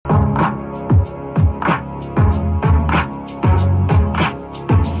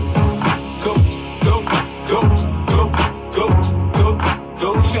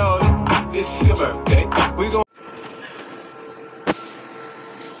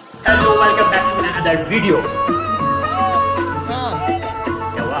back to another video.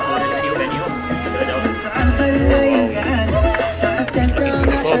 क्या हुआ? आपको अच्छी हो बनी हो? चलो जाओ.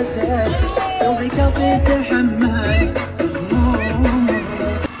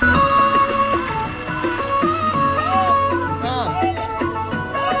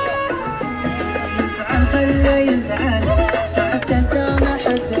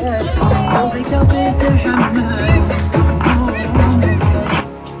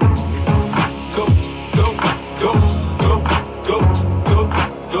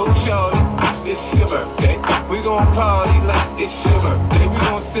 It's your birthday. We gon' party like it's your birthday. We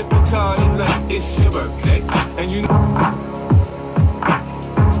gon' sip the party like it's your birthday. And you know.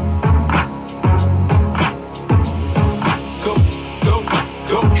 Go, go, go,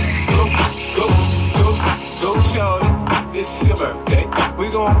 go, go, go, go, shorty. It's your birthday. We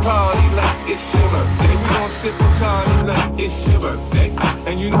gon' party like it's your birthday. We gon' sip the party like it's your birthday.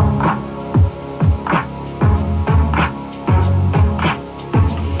 And you know.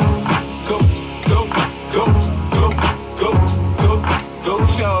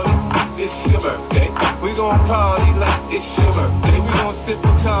 It's your birthday. We gon' party like it's your birthday. We gon' sip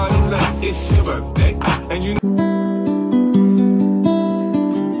the party like it's your birthday. And you know.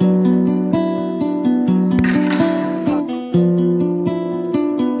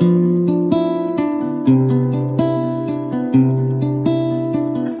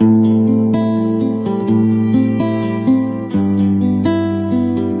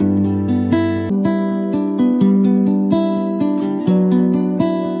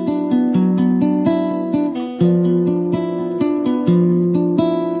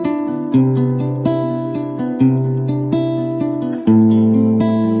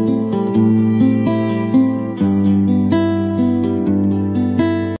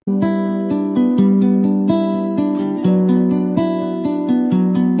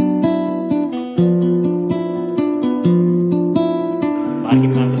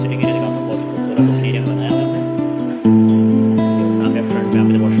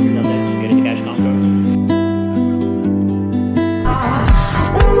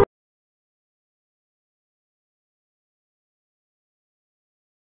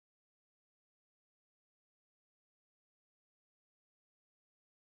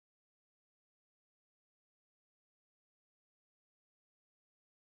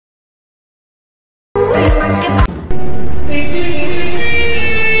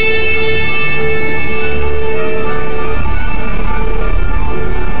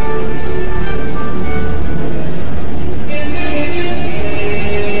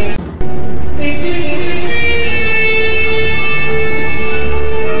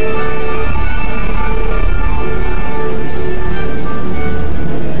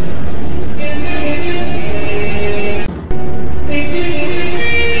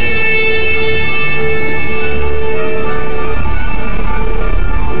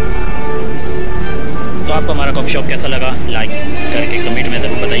 हमारा coffee shop कैसा लगा like करके comment में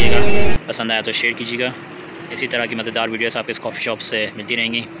ज़रूर बताइएगा. पसंद आया तो शेयर कीजिएगा. इसी तरह की मज़ेदार वीडियोस आपके इस कॉफ़ी शॉप से मिलती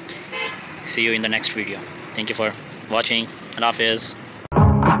रहेंगी. सी you in the next video. Thank you for watching. अल्लाह हाफ़िज़.